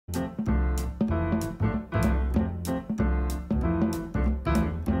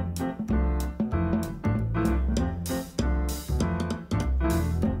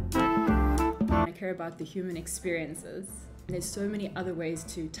care about the human experiences. And there's so many other ways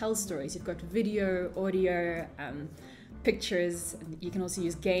to tell stories. You've got video, audio, pictures, you can also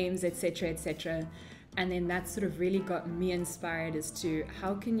use games, etc., etc. And then that sort of really got me inspired as to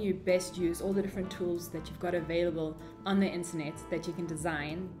how can you best use all the different tools that you've got available on the internet that you can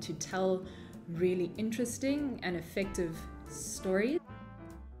design to tell really interesting and effective stories.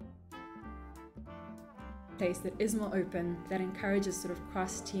 Place that is more open, that encourages sort of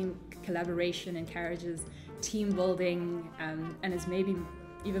cross-team collaboration, encourages team building, and is maybe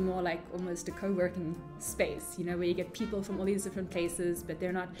even more like almost a co-working space, you know, where you get people from all these different places, but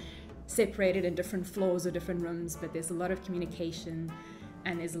they're not separated in different floors or different rooms, but there's a lot of communication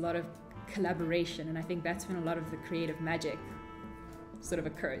and there's a lot of collaboration, and I think that's when a lot of the creative magic sort of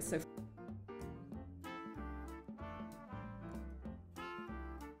occurs. So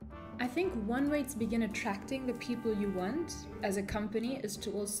I think one way to begin attracting the people you want as a company is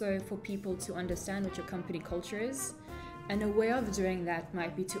to also for people to understand what your company culture is. And a way of doing that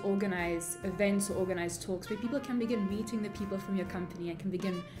might be to organize events or organize talks where people can begin meeting the people from your company and can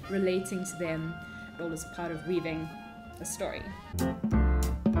begin relating to them, all as part of weaving a story.